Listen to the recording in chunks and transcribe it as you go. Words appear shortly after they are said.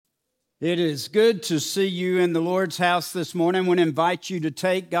It is good to see you in the Lord's house this morning. I want to invite you to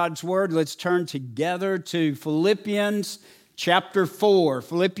take God's word. Let's turn together to Philippians chapter 4.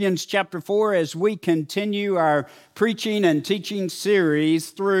 Philippians chapter 4 as we continue our preaching and teaching series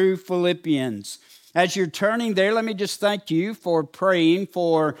through Philippians. As you're turning there, let me just thank you for praying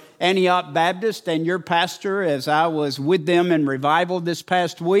for Antioch Baptist and your pastor as I was with them in revival this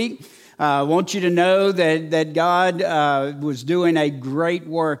past week. I want you to know that God was doing a great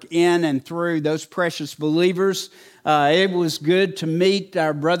work in and through those precious believers. It was good to meet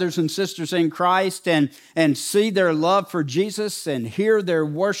our brothers and sisters in Christ and see their love for Jesus and hear their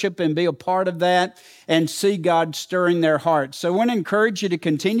worship and be a part of that and see God stirring their hearts. So I want to encourage you to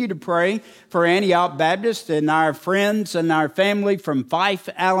continue to pray for Antioch Baptist and our friends and our family from Fife,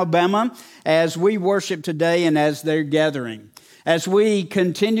 Alabama, as we worship today and as they're gathering. As we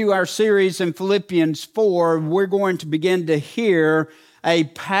continue our series in Philippians 4, we're going to begin to hear a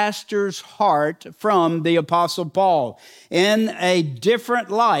pastor's heart from the Apostle Paul in a different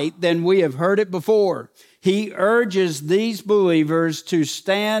light than we have heard it before. He urges these believers to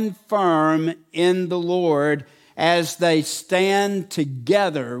stand firm in the Lord as they stand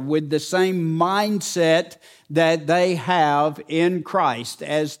together with the same mindset that they have in Christ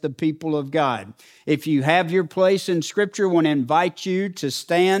as the people of God. If you have your place in Scripture, I want to invite you to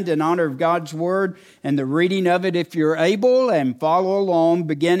stand in honor of God's Word and the reading of it if you're able, and follow along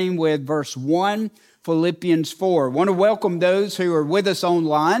beginning with verse 1, Philippians 4. I want to welcome those who are with us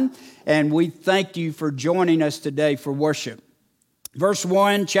online, and we thank you for joining us today for worship. Verse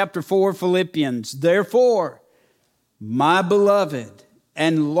 1, chapter 4, Philippians. Therefore, my beloved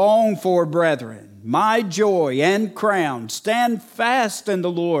and longed for brethren, my joy and crown, stand fast in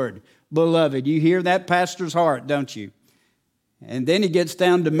the Lord, beloved. You hear that pastor's heart, don't you? And then he gets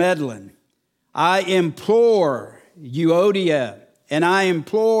down to meddling. I implore Euodia, and I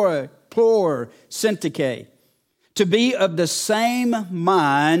implore Syntyche to be of the same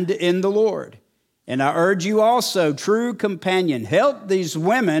mind in the Lord. And I urge you also, true companion, help these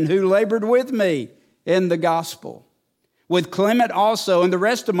women who labored with me in the gospel, with Clement also and the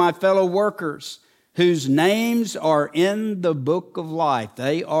rest of my fellow workers, whose names are in the book of life.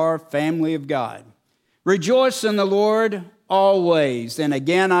 They are family of God. Rejoice in the Lord always. And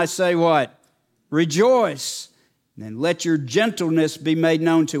again I say what? Rejoice. And let your gentleness be made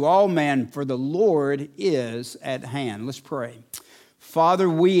known to all men, for the Lord is at hand. Let's pray. Father,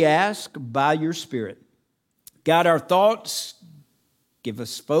 we ask by your Spirit, guide our thoughts, give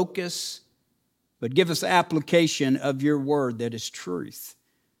us focus, but give us application of your word that is truth,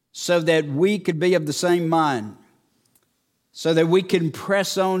 so that we could be of the same mind, so that we can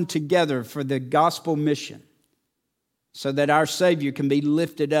press on together for the gospel mission, so that our Savior can be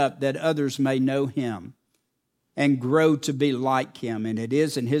lifted up, that others may know him and grow to be like him. And it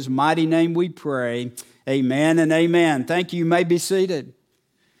is in his mighty name we pray. Amen and amen. Thank you. You may be seated.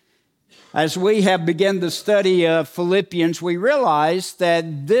 As we have begun the study of Philippians, we realize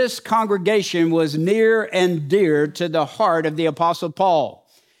that this congregation was near and dear to the heart of the Apostle Paul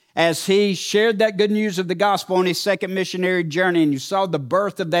as he shared that good news of the gospel on his second missionary journey. And you saw the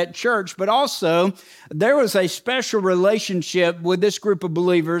birth of that church, but also there was a special relationship with this group of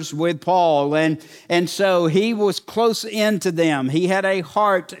believers with Paul. And so he was close into them. He had a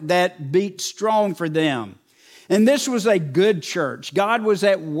heart that beat strong for them. And this was a good church. God was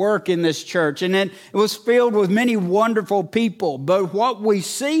at work in this church, and it was filled with many wonderful people. But what we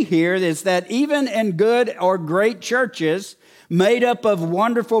see here is that even in good or great churches made up of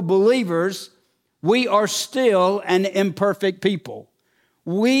wonderful believers, we are still an imperfect people.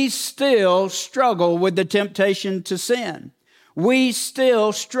 We still struggle with the temptation to sin. We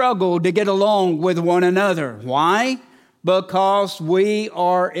still struggle to get along with one another. Why? Because we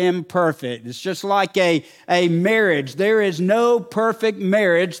are imperfect. It's just like a marriage. There is no perfect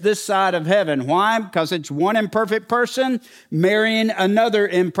marriage this side of heaven. Why? Because it's one imperfect person marrying another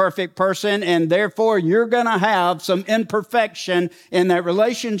imperfect person, and therefore you're going to have some imperfection in that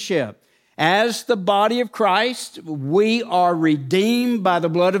relationship. As the body of Christ, we are redeemed by the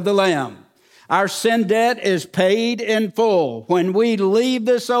blood of the Lamb. Our sin debt is paid in full. When we leave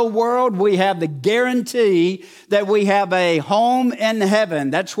this old world, we have the guarantee that we have a home in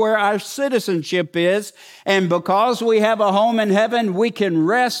heaven. That's where our citizenship is. And because we have a home in heaven, we can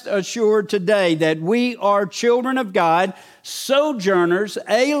rest assured today that we are children of God, sojourners,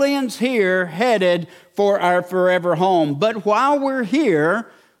 aliens here, headed for our forever home. But while we're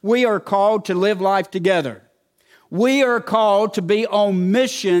here, we are called to live life together. We are called to be on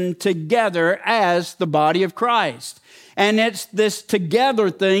mission together as the body of Christ. And it's this together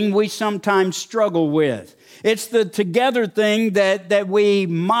thing we sometimes struggle with. It's the together thing that we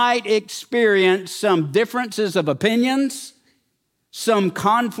might experience some differences of opinions, some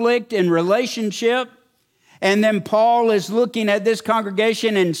conflict in relationship. And then Paul is looking at this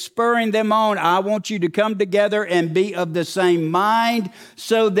congregation and spurring them on. I want you to come together and be of the same mind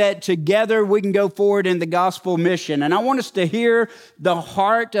so that together we can go forward in the gospel mission. And I want us to hear the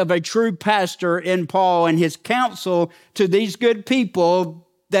heart of a true pastor in Paul and his counsel to these good people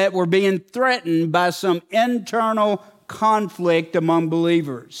that were being threatened by some internal conflict among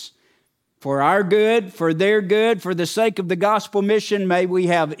believers. For our good, for their good, for the sake of the gospel mission, may we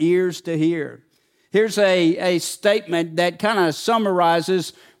have ears to hear. Here's a statement that kind of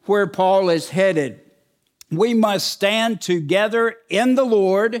summarizes where Paul is headed. We must stand together in the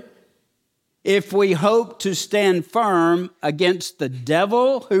Lord if we hope to stand firm against the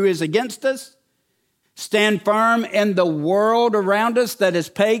devil who is against us, stand firm in the world around us that is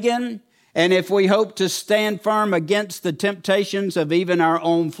pagan, and if we hope to stand firm against the temptations of even our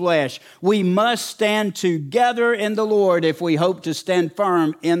own flesh. We must stand together in the Lord if we hope to stand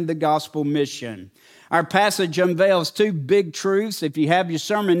firm in the gospel mission. Our passage unveils two big truths. If you have your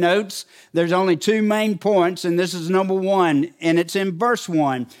sermon notes, there's only two main points, and this is number one, and it's in verse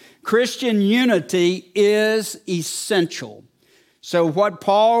 1. Christian unity is essential. So what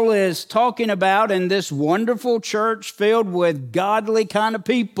Paul is talking about in this wonderful church filled with godly kind of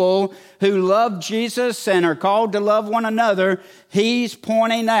people who love Jesus and are called to love one another, he's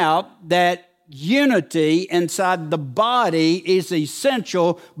pointing out that unity inside the body is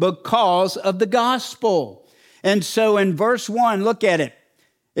essential because of the gospel. And so in verse 1, look at it.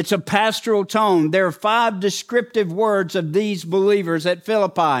 It's a pastoral tone. There are 5 descriptive words of these believers at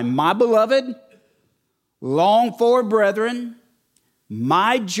Philippi. My beloved, long for brethren,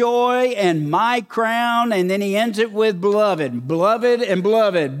 my joy and my crown. And then he ends it with beloved. Beloved and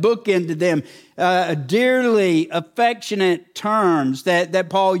beloved, bookended them. Dearly affectionate terms that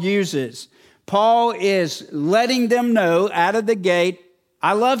Paul uses. Paul is letting them know out of the gate,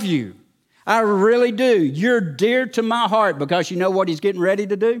 I love you. I really do. You're dear to my heart, because you know what he's getting ready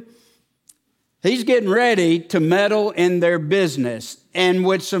to do? He's getting ready to meddle in their business. And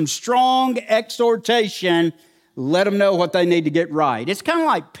with some strong exhortation, let them know what they need to get right. It's kind of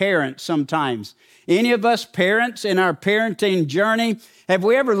like parents sometimes. Any of us parents in our parenting journey, have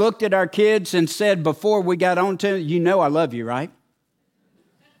we ever looked at our kids and said before we got on to, you know I love you, right?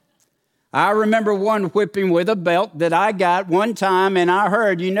 I remember one whipping with a belt that I got one time, and I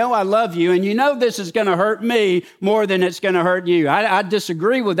heard, you know I love you, and you know this is going to hurt me more than it's going to hurt you. I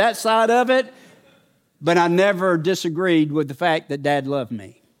disagree with that side of it, but I never disagreed with the fact that Dad loved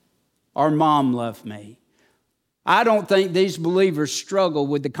me or Mom loved me. I don't think these believers struggle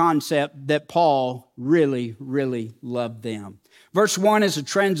with the concept that Paul really, really loved them. Verse 1 is a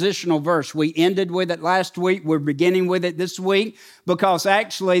transitional verse. We ended with it last week. We're beginning with it this week because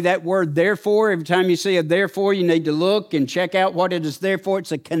actually that word therefore, every time you see a therefore, you need to look and check out what it is there for.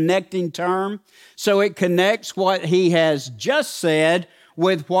 It's a connecting term. So it connects what he has just said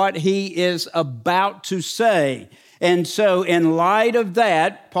with what he is about to say. And so in light of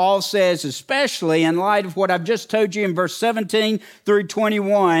that, Paul says, especially in light of what I've just told you in verse 17 through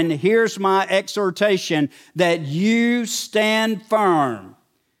 21, here's my exhortation, that you stand firm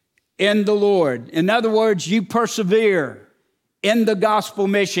in the Lord. In other words, you persevere in the gospel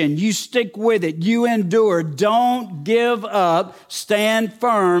mission. You stick with it. You endure. Don't give up. Stand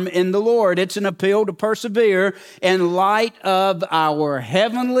firm in the Lord. It's an appeal to persevere in light of our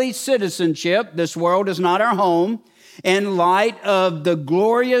heavenly citizenship. This world is not our home. In light of the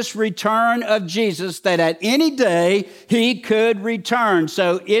glorious return of Jesus, that at any day he could return.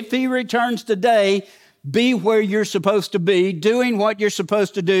 So if he returns today, be where you're supposed to be, doing what you're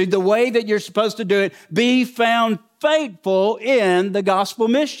supposed to do, the way that you're supposed to do it. Be found faithful in the gospel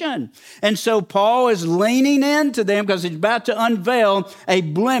mission. And so Paul is leaning into them because he's about to unveil a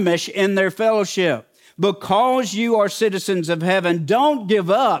blemish in their fellowship. Because you are citizens of heaven, don't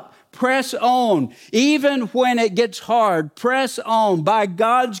give up. Press on. Even when it gets hard, press on. By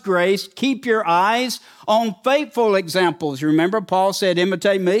God's grace, keep your eyes on faithful examples. Remember, Paul said,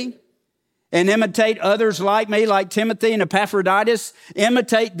 imitate me and imitate others like me, like Timothy and Epaphroditus.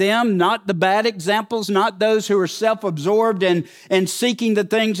 Imitate them, not the bad examples, not those who are self-absorbed and seeking the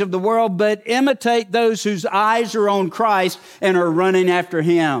things of the world, but imitate those whose eyes are on Christ and are running after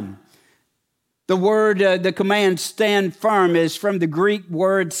him. The word, the command stand firm is from the Greek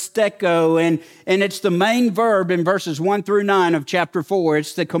word steko, and it's the main verb in verses 1 through 9 of chapter 4.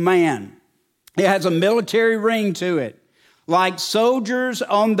 It's the command. It has a military ring to it. Like soldiers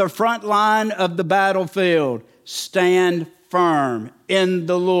on the front line of the battlefield, stand firm in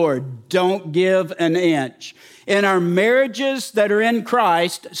the Lord. Don't give an inch. In our marriages that are in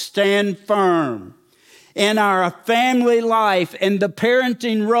Christ, stand firm. In our family life and the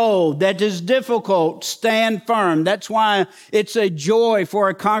parenting role that is difficult, stand firm. That's why it's a joy for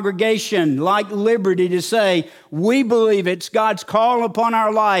a congregation like Liberty to say, we believe it's God's call upon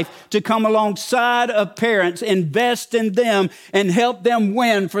our life to come alongside of parents, invest in them, and help them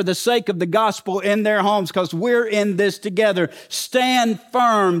win for the sake of the gospel in their homes, because we're in this together. Stand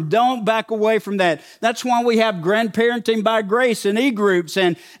firm. Don't back away from that. That's why we have Grandparenting by Grace and e-groups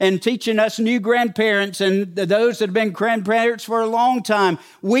and teaching us new grandparents and those that have been grandparents for a long time.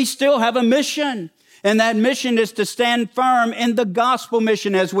 We still have a mission. And that mission is to stand firm in the gospel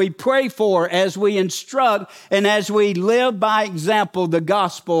mission as we pray for, as we instruct, and as we live by example the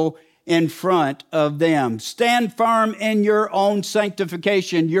gospel in front of them. Stand firm in your own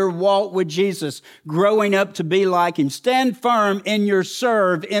sanctification, your walk with Jesus, growing up to be like Him. Stand firm in your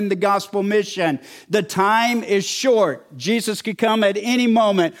serve in the gospel mission. The time is short. Jesus could come at any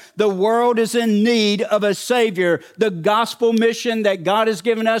moment. The world is in need of a Savior. The gospel mission that God has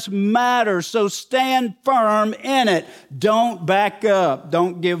given us matters, so stand firm in it. Don't back up.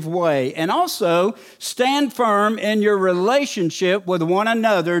 Don't give way. And also, stand firm in your relationship with one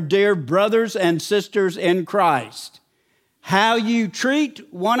another, dear brothers and sisters in Christ. How you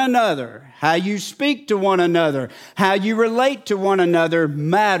treat one another, how you speak to one another, how you relate to one another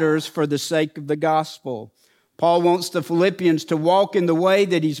matters for the sake of the gospel. Paul wants the Philippians to walk in the way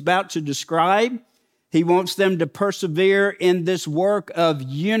that he's about to describe. He wants them to persevere in this work of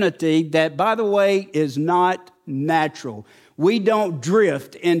unity that, by the way, is not natural. We don't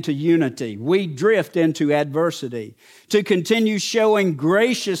drift into unity. We drift into adversity. To continue showing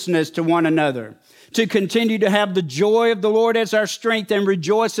graciousness to one another. To continue to have the joy of the Lord as our strength and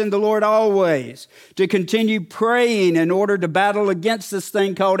rejoice in the Lord always. To continue praying in order to battle against this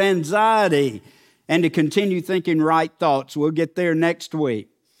thing called anxiety. And to continue thinking right thoughts. We'll get there next week.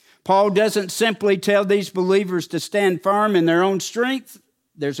 Paul doesn't simply tell these believers to stand firm in their own strength.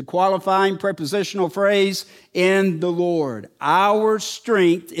 There's a qualifying prepositional phrase, in the Lord. Our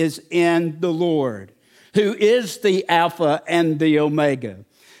strength is in the Lord, who is the Alpha and the Omega,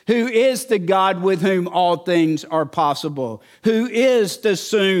 who is the God with whom all things are possible, who is the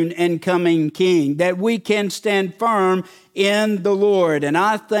soon and coming King, that we can stand firm in the Lord. And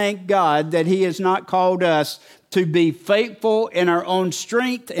I thank God that He has not called us to be faithful in our own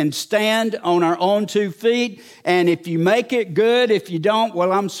strength and stand on our own 2 feet. And if you make it, good. If you don't,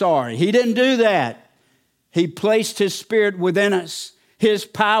 well, I'm sorry. He didn't do that. He placed His Spirit within us. His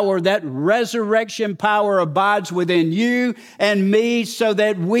power, that resurrection power, abides within you and me so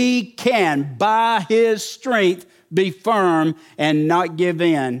that we can, by His strength, be firm and not give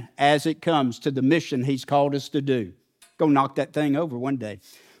in as it comes to the mission He's called us to do. Go knock that thing over one day.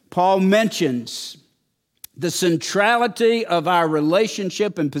 Paul mentions the centrality of our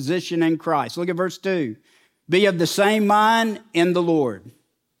relationship and position in Christ. Look at verse 2. Be of the same mind in the Lord.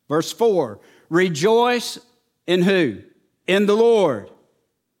 Verse 4. Rejoice in who? In the Lord.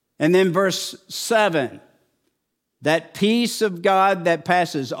 And then verse 7. That peace of God that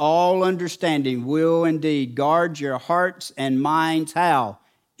passes all understanding will indeed guard your hearts and minds. How?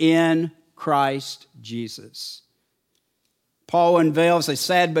 In Christ Jesus. Paul unveils a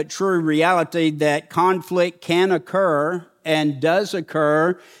sad but true reality that conflict can occur and does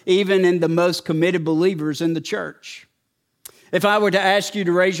occur even in the most committed believers in the church. If I were to ask you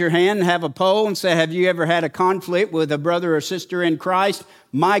to raise your hand and have a poll and say, have you ever had a conflict with a brother or sister in Christ?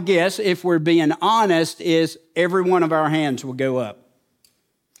 My guess, if we're being honest, is every one of our hands will go up.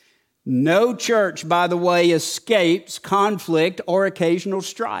 No church, by the way, escapes conflict or occasional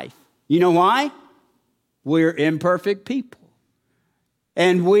strife. You know why? We're imperfect people.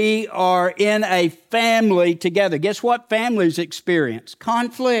 And we are in a family together. Guess what families experience?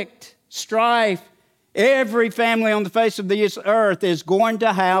 Conflict, strife. Every family on the face of this earth is going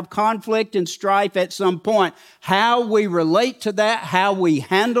to have conflict and strife at some point. How we relate to that, how we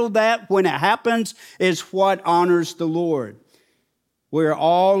handle that when it happens is what honors the Lord. We're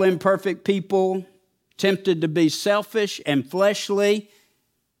all imperfect people, tempted to be selfish and fleshly,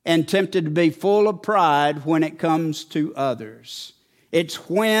 and tempted to be full of pride when it comes to others. It's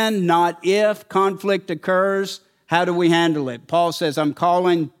when, not if, conflict occurs. How do we handle it? Paul says, I'm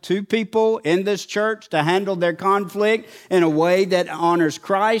calling 2 people in this church to handle their conflict in a way that honors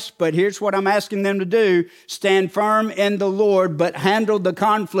Christ. But here's what I'm asking them to do. Stand firm in the Lord, but handle the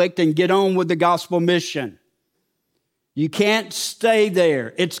conflict and get on with the gospel mission. You can't stay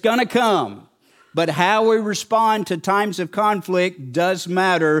there. It's going to come. But how we respond to times of conflict does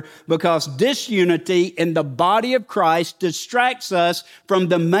matter, because disunity in the body of Christ distracts us from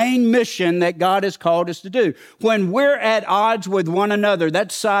the main mission that God has called us to do. When we're at odds with one another,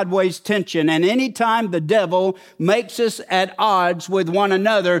 that's sideways tension. And anytime the devil makes us at odds with one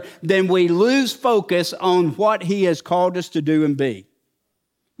another, then we lose focus on what he has called us to do and be.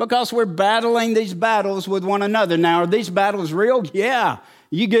 Because we're battling these battles with one another. Now, are these battles real? Yeah.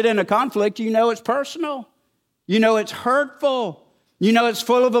 You get in a conflict, you know it's personal. You know it's hurtful. You know it's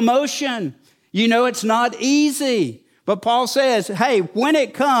full of emotion. You know it's not easy. But Paul says, hey, when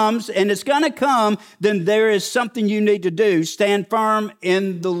it comes, and it's going to come, then there is something you need to do. Stand firm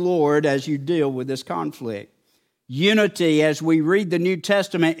in the Lord as you deal with this conflict. Unity, as we read the New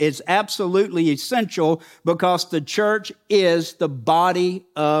Testament, is absolutely essential because the church is the body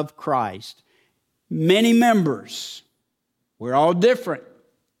of Christ. Many members. We're all different.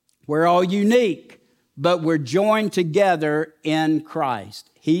 We're all unique, but we're joined together in Christ.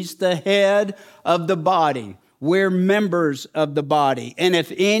 He's the head of the body. We're members of the body. And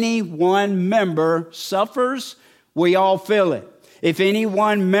if any one member suffers, we all feel it. If any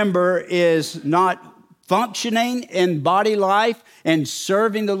one member is not functioning in body life and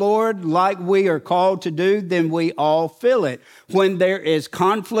serving the Lord like we are called to do, then we all feel it. When there is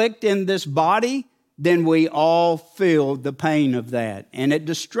conflict in this body, then we all feel the pain of that. And it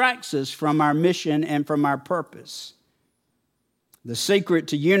distracts us from our mission and from our purpose. The secret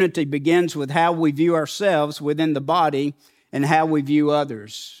to unity begins with how we view ourselves within the body and how we view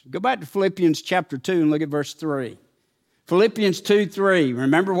others. Go back to Philippians chapter 2 and look at verse 3. Philippians 2:3.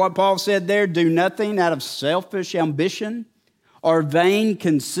 Remember what Paul said there? Do nothing out of selfish ambition or vain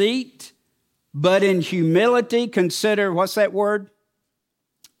conceit, but in humility consider, what's that word?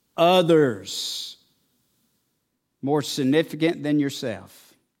 Others more significant than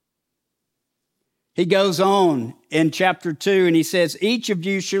yourself. He goes on in chapter 2 and he says, each of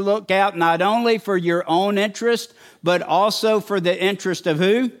you should look out not only for your own interest, but also for the interest of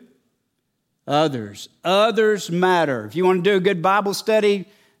who? Others. Others matter. If you want to do a good Bible study,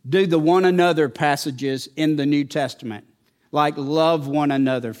 do the one another passages in the New Testament. Like love one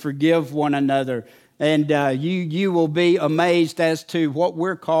another, forgive one another. And you will be amazed as to what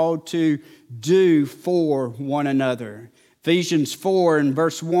we're called to do for one another. Ephesians 4 and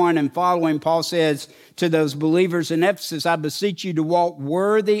verse 1 and following, Paul says to those believers in Ephesus, I beseech you to walk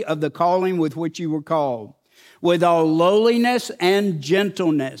worthy of the calling with which you were called, with all lowliness and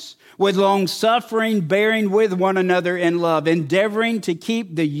gentleness, with long suffering, bearing with one another in love, endeavoring to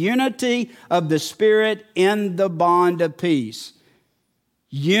keep the unity of the Spirit in the bond of peace.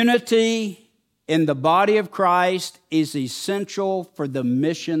 Unity in the body of Christ is essential for the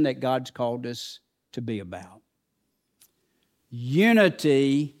mission that God's called us to be about.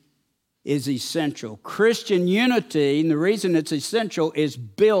 Unity is essential. Christian unity, and the reason it's essential, is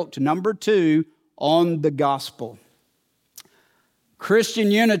built, number 2, on the gospel.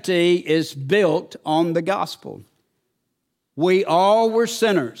 Christian unity is built on the gospel. We all were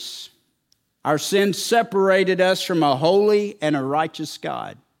sinners. Our sins separated us from a holy and a righteous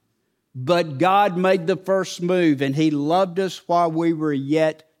God. But God made the first move, and He loved us while we were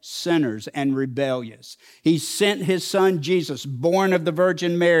yet sinners and rebellious. He sent His Son Jesus, born of the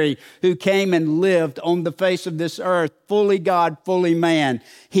Virgin Mary, who came and lived on the face of this earth, fully God, fully man.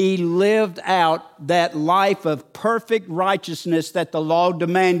 He lived out that life of perfect righteousness that the law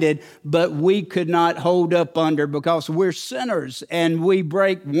demanded, but we could not hold up under because we're sinners and we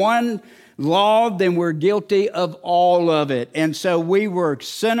break one law, then we're guilty of all of it. And so we were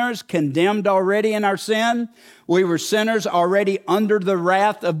sinners condemned already in our sin. We were sinners already under the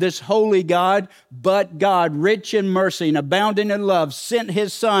wrath of this holy God, but God, rich in mercy and abounding in love, sent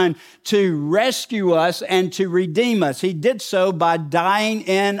His Son to rescue us and to redeem us. He did so by dying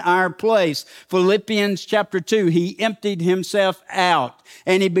in our place. Philippians chapter 2, He emptied Himself out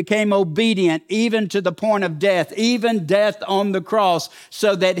and He became obedient even to the point of death, even death on the cross,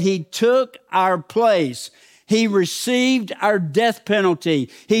 so that He took our place. He received our death penalty.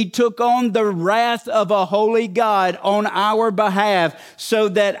 He took on the wrath of a holy God on our behalf so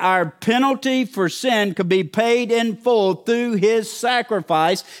that our penalty for sin could be paid in full through His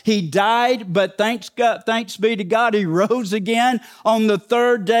sacrifice. He died, but thanks be to God, He rose again on the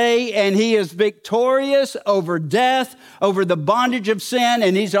third day, and He is victorious over death, over the bondage of sin,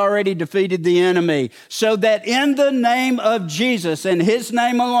 and He's already defeated the enemy. So that in the name of Jesus and His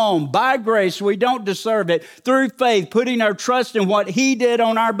name alone, by grace, we don't deserve it, through faith, putting our trust in what He did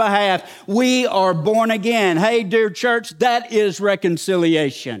on our behalf, we are born again. Hey, dear church, that is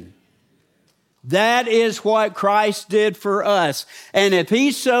reconciliation. That is what Christ did for us. And if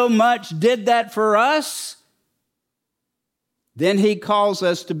he so much did that for us, then he calls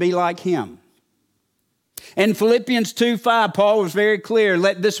us to be like him. In Philippians 2:5, Paul was very clear,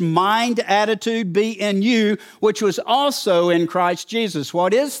 let this mind attitude be in you, which was also in Christ Jesus.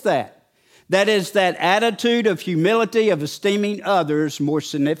 What is that? That is that attitude of humility, of esteeming others more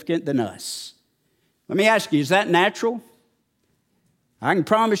significant than us. Let me ask you, is that natural? I can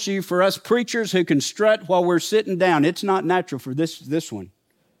promise you, for us preachers who can strut while we're sitting down, it's not natural for this one.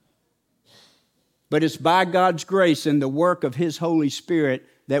 But it's by God's grace and the work of his Holy Spirit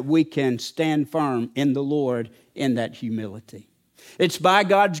that we can stand firm in the Lord in that humility. It's by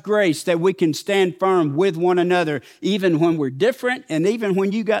God's grace that we can stand firm with one another, even when we're different and even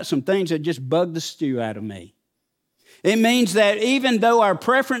when you got some things that just bug the stew out of me. It means that even though our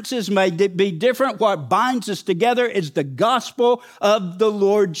preferences may be different, what binds us together is the gospel of the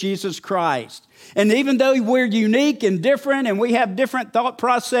Lord Jesus Christ. And even though we're unique and different and we have different thought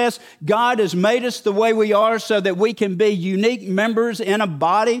process, God has made us the way we are so that we can be unique members in a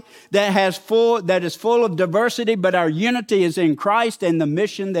body that is full of diversity, but our unity is in Christ and the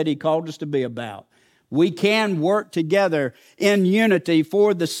mission that he called us to be about. We can work together in unity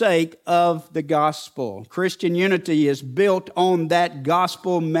for the sake of the gospel. Christian unity is built on that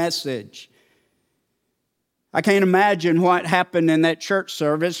gospel message. I can't imagine what happened in that church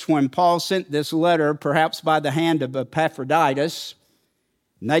service when Paul sent this letter, perhaps by the hand of Epaphroditus.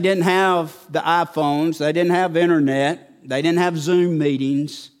 And they didn't have the iPhones, they didn't have internet, they didn't have Zoom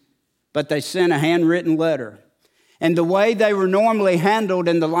meetings, but they sent a handwritten letter. And the way they were normally handled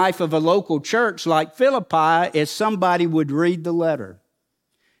in the life of a local church like Philippi is somebody would read the letter.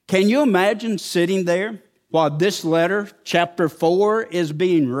 Can you imagine sitting there while this letter, chapter 4, is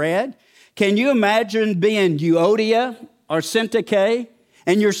being read? Can you imagine being Euodia or Syntyche,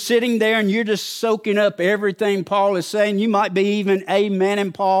 and you're sitting there and you're just soaking up everything Paul is saying? You might be even amen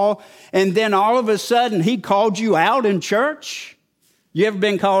in Paul, and then all of a sudden he called you out in church. You ever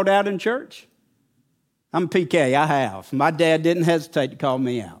been called out in church? I'm PK, I have. My dad didn't hesitate to call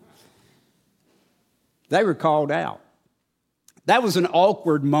me out. They were called out. That was an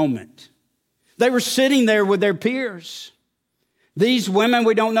awkward moment. They were sitting there with their peers. These women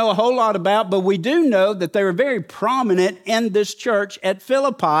we don't know a whole lot about, but we do know that they were very prominent in this church at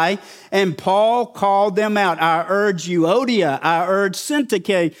Philippi, and Paul called them out. I urge Euodia, I urge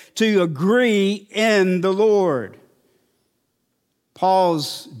Syntyche to agree in the Lord.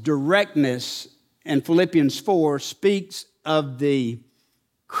 Paul's directness in Philippians 4 speaks of the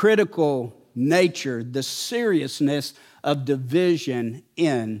critical nature, the seriousness of division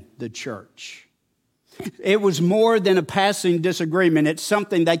in the church. It was more than a passing disagreement. It's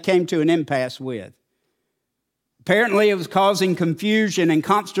something they came to an impasse with. Apparently, it was causing confusion and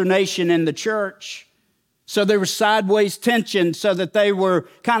consternation in the church. So there was sideways tension so that they were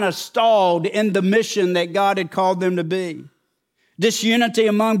kind of stalled in the mission that God had called them to be. Disunity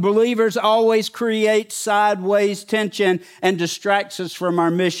among believers always creates sideways tension and distracts us from our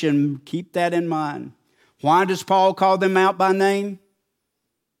mission. Keep that in mind. Why does Paul call them out by name?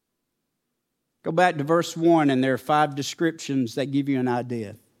 Go back to verse 1, and there are 5 descriptions that give you an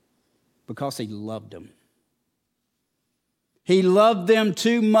idea. Because he loved them. He loved them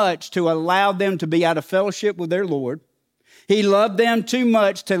too much to allow them to be out of fellowship with their Lord. He loved them too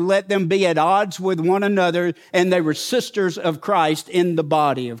much to let them be at odds with one another, and they were sisters of Christ in the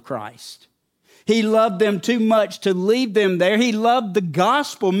body of Christ. He loved them too much to leave them there. He loved the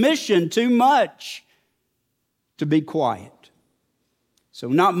gospel mission too much to be quiet. So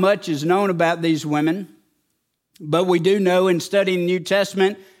not much is known about these women, but we do know in studying the New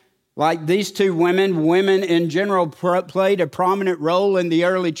Testament, like these 2 women in general played a prominent role in the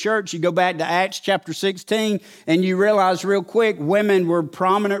early church. You go back to Acts chapter 16 and you realize real quick, women were a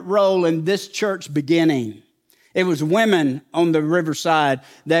prominent role in this church beginning. It was women on the riverside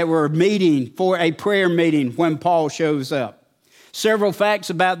that were meeting for a prayer meeting when Paul shows up. Several facts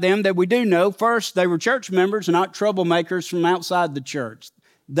about them that we do know. First, they were church members, not troublemakers from outside the church.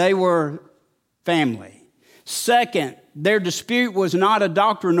 They were family. Second, their dispute was not a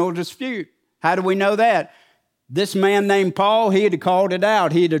doctrinal dispute. How do we know that? This man named Paul, he had called it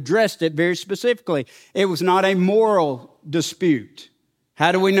out. He had addressed it very specifically. It was not a moral dispute.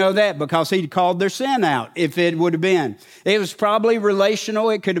 How do we know that? Because he'd called their sin out, if it would have been. It was probably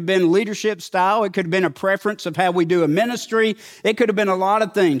relational. It could have been leadership style. It could have been a preference of how we do a ministry. It could have been a lot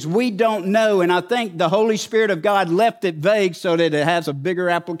of things. We don't know, and I think the Holy Spirit of God left it vague so that it has a bigger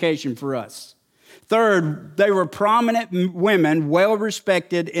application for us. Third, they were prominent women,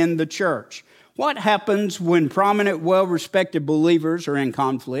 well-respected in the church. What happens when prominent, well-respected believers are in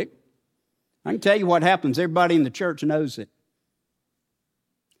conflict? I can tell you what happens. Everybody in the church knows it.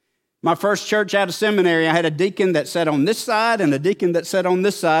 My first church out of seminary, I had a deacon that sat on this side and a deacon that sat on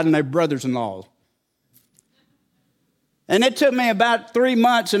this side, and they're brothers-in-law. And it took me about 3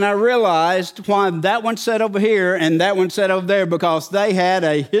 months, and I realized why that one sat over here and that one sat over there, because they had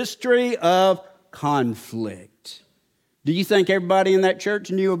a history of conflict. Do you think everybody in that church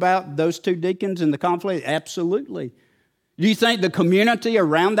knew about those two deacons and the conflict? Absolutely. Do you think the community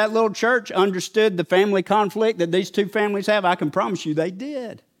around that little church understood the family conflict that these two families have? I can promise you they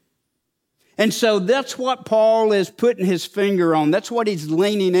did. And so that's what Paul is putting his finger on. That's what he's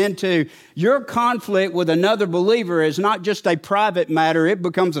leaning into. Your conflict with another believer is not just a private matter. It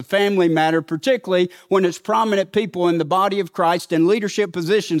becomes a family matter, particularly when it's prominent people in the body of Christ in leadership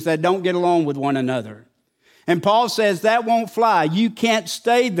positions that don't get along with one another. And Paul says that won't fly. You can't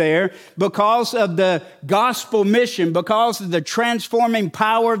stay there because of the gospel mission, because of the transforming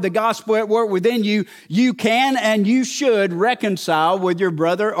power of the gospel at work within you. You can and you should reconcile with your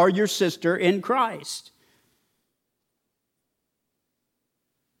brother or your sister in Christ.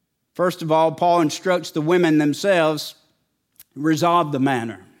 First of all, Paul instructs the women themselves, resolve the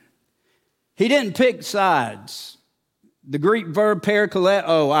matter. He didn't pick sides. The Greek verb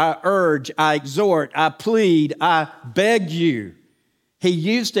parakaleo, I urge, I exhort, I plead, I beg you. He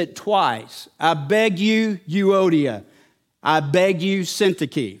used it twice. I beg you, Euodia. I beg you,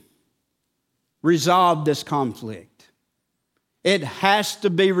 Syntyche. Resolve this conflict. It has to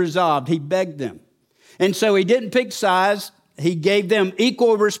be resolved. He begged them. And so he didn't pick sides. He gave them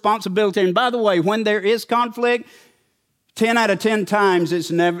equal responsibility. And by the way, when there is conflict, 10 out of 10 times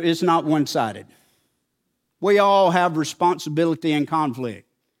it's not one-sided. We all have responsibility in conflict.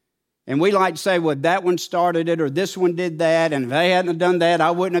 And we like to say, well, that one started it or this one did that, and if they hadn't done that,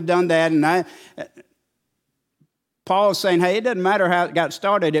 I wouldn't have done that. And Paul is saying, hey, it doesn't matter how it got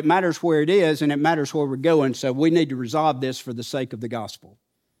started. It matters where it is, and it matters where we're going. So we need to resolve this for the sake of the gospel.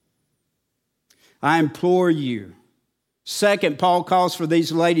 I implore you. Second, Paul calls for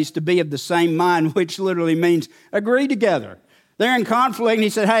these ladies to be of the same mind, which literally means agree together. They're in conflict, and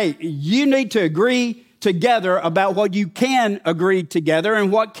he said, hey, you need to agree together about what you can agree together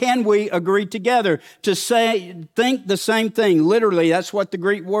and what can we agree together to say, think the same thing. Literally, that's what the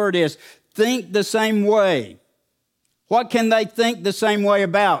Greek word is. Think the same way. What can they think the same way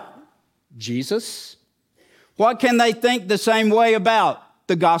about? Jesus. What can they think the same way about?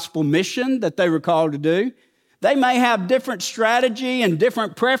 The gospel mission that they were called to do. They may have different strategy and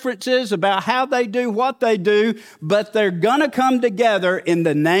different preferences about how they do what they do, but they're going to come together in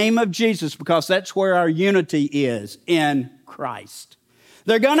the name of Jesus because that's where our unity is, in Christ.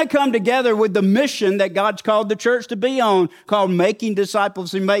 They're going to come together with the mission that God's called the church to be on, called making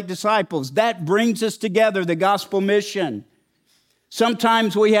disciples and make disciples. That brings us together, the gospel mission.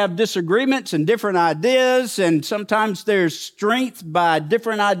 Sometimes we have disagreements and different ideas, and sometimes there's strength by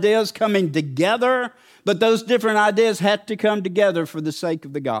different ideas coming together. But those different ideas had to come together for the sake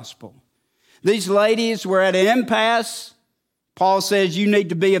of the gospel. These ladies were at an impasse. Paul says you need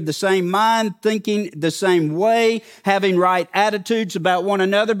to be of the same mind, thinking the same way, having right attitudes about one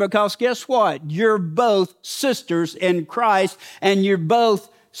another, because guess what? You're both sisters in Christ, and you're both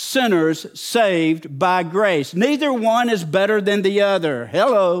sinners saved by grace. Neither one is better than the other.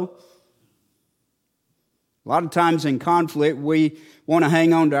 Hello. A lot of times in conflict, we want to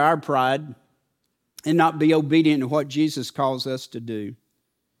hang on to our pride and not be obedient to what Jesus calls us to do.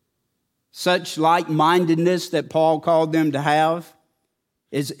 Such like-mindedness that Paul called them to have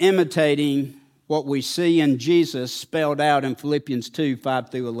is imitating what we see in Jesus spelled out in Philippians 2,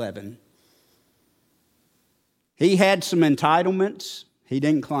 5 through 11. He had some entitlements. He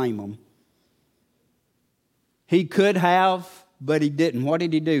didn't claim them. He could have, but he didn't. What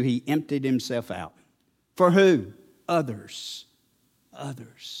did he do? He emptied himself out. For who? Others.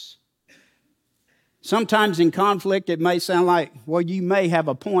 Others. Sometimes in conflict, it may sound like, well, you may have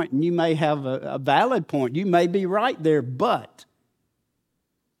a point and you may have a valid point. You may be right there, but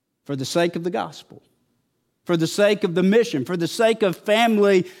for the sake of the gospel, for the sake of the mission, for the sake of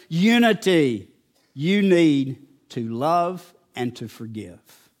family unity, you need to love and to forgive.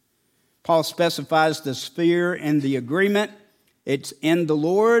 Paul specifies the sphere in the agreement. It's in the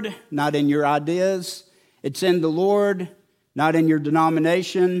Lord, not in your ideas. It's in the Lord, not in your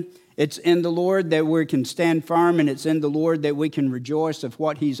denomination. It's in the Lord that we can stand firm, and it's in the Lord that we can rejoice of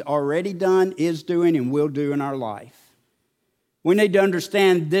what He's already done, is doing, and will do in our life. We need to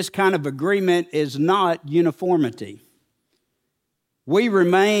understand this kind of agreement is not uniformity. We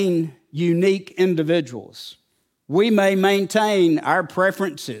remain unique individuals. We may maintain our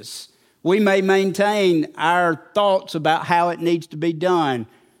preferences. We may maintain our thoughts about how it needs to be done.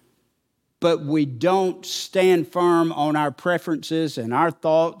 but we don't stand firm on our preferences and our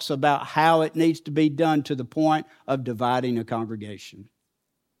thoughts about how it needs to be done to the point of dividing a congregation.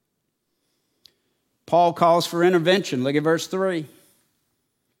 Paul calls for intervention. Look at verse 3.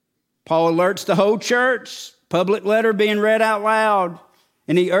 Paul alerts the whole church, public letter being read out loud,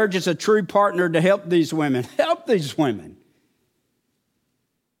 and he urges a true partner to help these women. Help these women.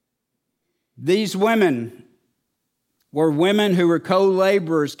 These women were women who were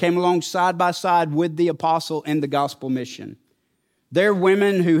co-laborers, came along side by side with the apostle in the gospel mission. They're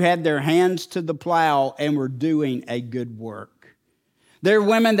women who had their hands to the plow and were doing a good work. They're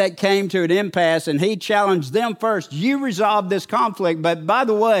women that came to an impasse, and he challenged them first. You resolve this conflict, but by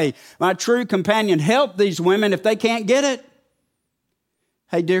the way, my true companion, help these women if they can't get it.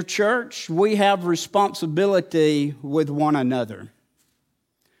 Hey, dear church, we have responsibility with one another.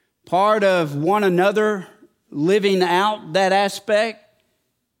 Part of one another living out that aspect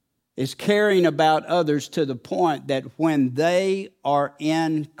is caring about others to the point that when they are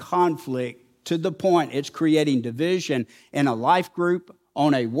in conflict, to the point it's creating division in a life group,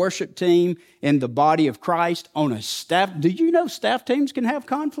 on a worship team, in the body of Christ, on a staff. Do you know staff teams can have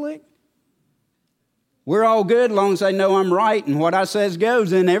conflict? We're all good as long as they know I'm right and what I says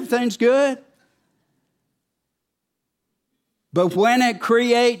goes, and everything's good. But when it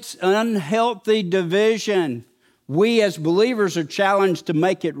creates unhealthy division, we as believers are challenged to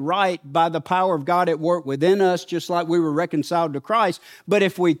make it right by the power of God at work within us, just like we were reconciled to Christ. But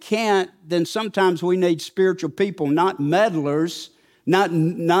if we can't, then sometimes we need spiritual people, not meddlers,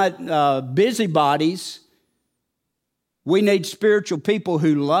 not busybodies. We need spiritual people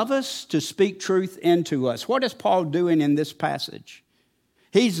who love us to speak truth into us. What is Paul doing in this passage?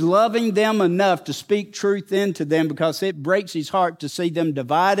 He's loving them enough to speak truth into them because it breaks his heart to see them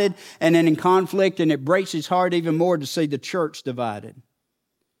divided and in conflict, and it breaks his heart even more to see the church divided.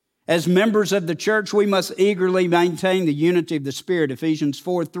 As members of the church, we must eagerly maintain the unity of the Spirit, Ephesians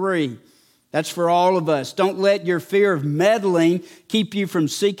 4:3. That's for all of us. Don't let your fear of meddling keep you from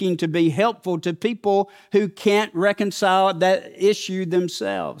seeking to be helpful to people who can't reconcile that issue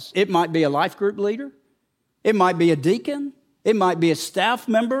themselves. It might be a life group leader. It might be a deacon. It might be a staff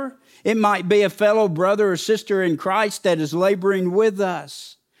member. It might be a fellow brother or sister in Christ that is laboring with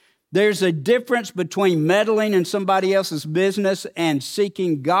us. There's a difference between meddling in somebody else's business and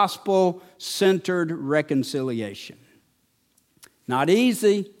seeking gospel-centered reconciliation. Not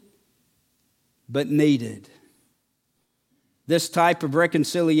easy, but needed. This type of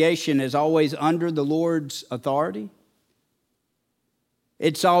reconciliation is always under the Lord's authority.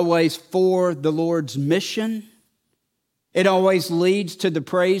 It's always for the Lord's mission. It always leads to the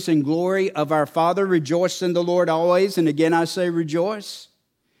praise and glory of our Father. Rejoice in the Lord always, and again I say rejoice.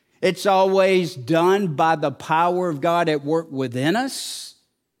 It's always done by the power of God at work within us.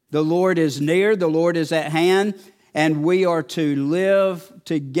 The Lord is near, the Lord is at hand, and we are to live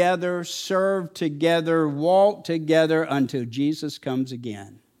together, serve together, walk together until Jesus comes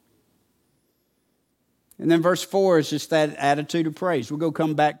again. And then verse 4 is just that attitude of praise. We're going to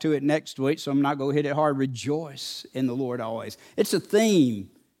come back to it next week, so I'm not going to hit it hard. Rejoice in the Lord always. It's a theme.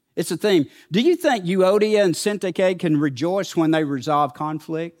 It's a theme. Do you think Euodia and Syntyche can rejoice when they resolve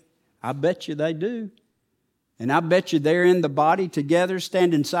conflict? I bet you they do. And I bet you they're in the body together,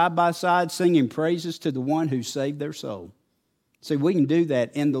 standing side by side, singing praises to the one who saved their soul. See, we can do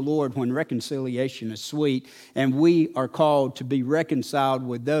that in the Lord when reconciliation is sweet, and we are called to be reconciled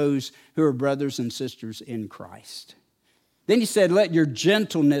with those who are brothers and sisters in Christ. Then he said, let your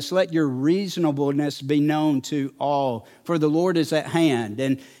gentleness, let your reasonableness be known to all, for the Lord is at hand.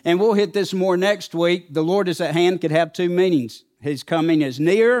 And we'll hit this more next week. The Lord is at hand could have two meanings. His coming is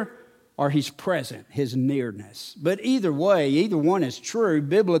near, or he's present, his nearness. But either way, either one is true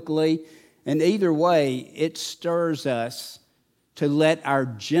biblically, and either way, it stirs us to let our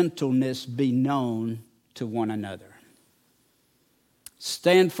gentleness be known to one another.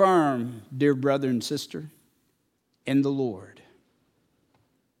 Stand firm, dear brother and sister, in the Lord.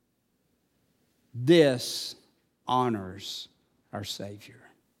 This honors our Savior.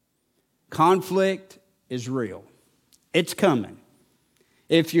 Conflict is real. It's coming.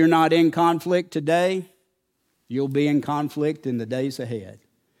 If you're not in conflict today, you'll be in conflict in the days ahead.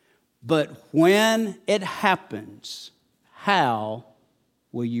 But when it happens, how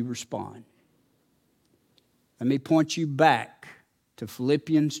will you respond? Let me point you back to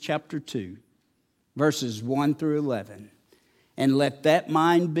Philippians chapter 2, verses 1 through 11. And let that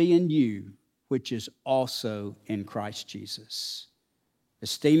mind be in you, which is also in Christ Jesus.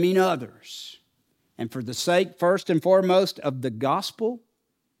 Esteeming others, and for the sake, first and foremost, of the gospel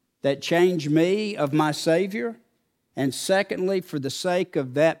that changed me, of my Savior, And secondly, for the sake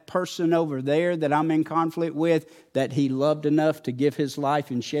of that person over there that I'm in conflict with, that he loved enough to give his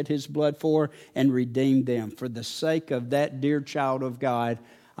life and shed his blood for and redeem them. For the sake of that dear child of God,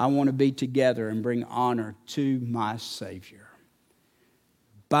 I want to be together and bring honor to my Savior.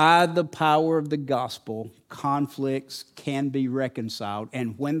 By the power of the gospel, conflicts can be reconciled.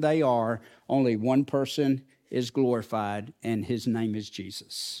 And when they are, only one person is glorified, and his name is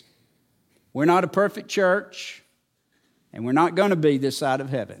Jesus. We're not a perfect church, and we're not going to be this side of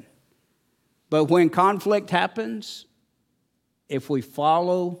heaven. But when conflict happens, if we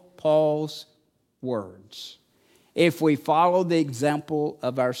follow Paul's words, if we follow the example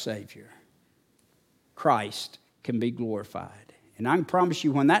of our Savior, Christ can be glorified. And I can promise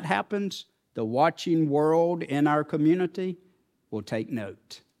you, when that happens, the watching world in our community will take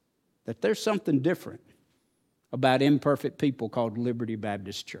note that there's something different about imperfect people called Liberty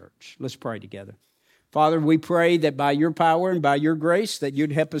Baptist Church. Let's pray together. Father, we pray that by your power and by your grace that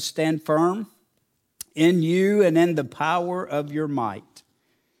you'd help us stand firm in you and in the power of your might.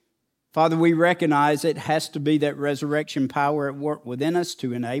 Father, we recognize it has to be that resurrection power at work within us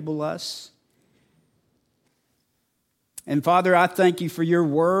to enable us. And Father, I thank you for your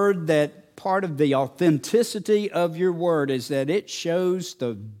word, that part of the authenticity of your word is that it shows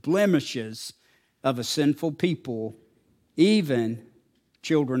the blemishes of a sinful people, even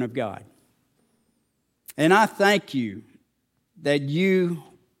children of God. And I thank you that you,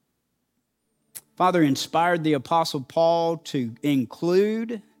 Father, inspired the Apostle Paul to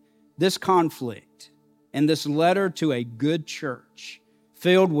include this conflict in this letter to a good church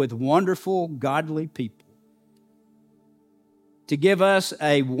filled with wonderful, godly people, to give us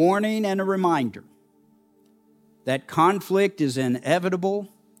a warning and a reminder that conflict is inevitable,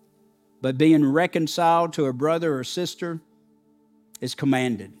 but being reconciled to a brother or sister is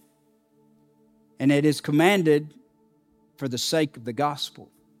commanded. And it is commanded for the sake of the gospel.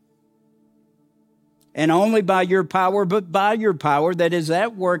 And only by your power, but by your power that is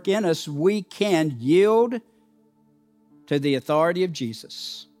at work in us, we can yield to the authority of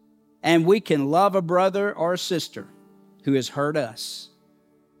Jesus. And we can love a brother or a sister who has hurt us.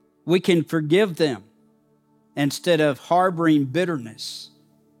 We can forgive them instead of harboring bitterness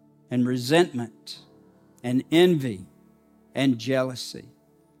and resentment and envy and jealousy.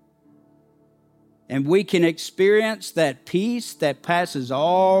 And we can experience that peace that passes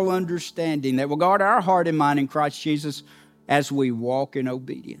all understanding, that will guard our heart and mind in Christ Jesus as we walk in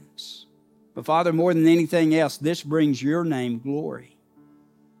obedience. But Father, more than anything else, this brings your name glory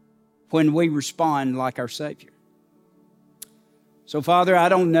when we respond like our Savior. So Father, I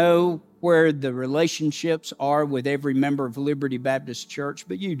don't know where the relationships are with every member of Liberty Baptist Church,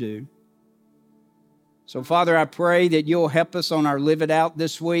 but you do. So Father, I pray that you'll help us on our Live It Out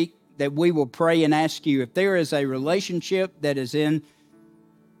this week, that we will pray and ask you if there is a relationship that is in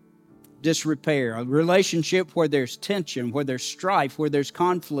disrepair, a relationship where there's tension, where there's strife, where there's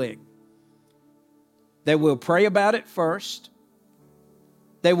conflict, that we'll pray about it first,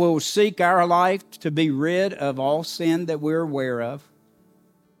 that we'll seek our life to be rid of all sin that we're aware of,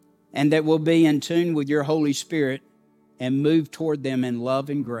 and that we'll be in tune with your Holy Spirit and move toward them in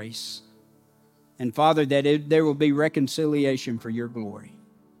love and grace. And Father, that there will be reconciliation for your glory.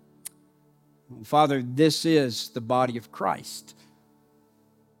 Father, this is the body of Christ.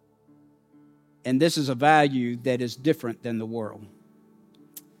 And this is a value that is different than the world.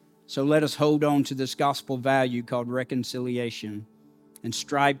 So let us hold on to this gospel value called reconciliation and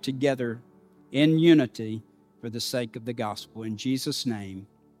strive together in unity for the sake of the gospel. In Jesus' name,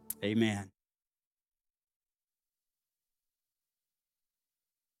 amen.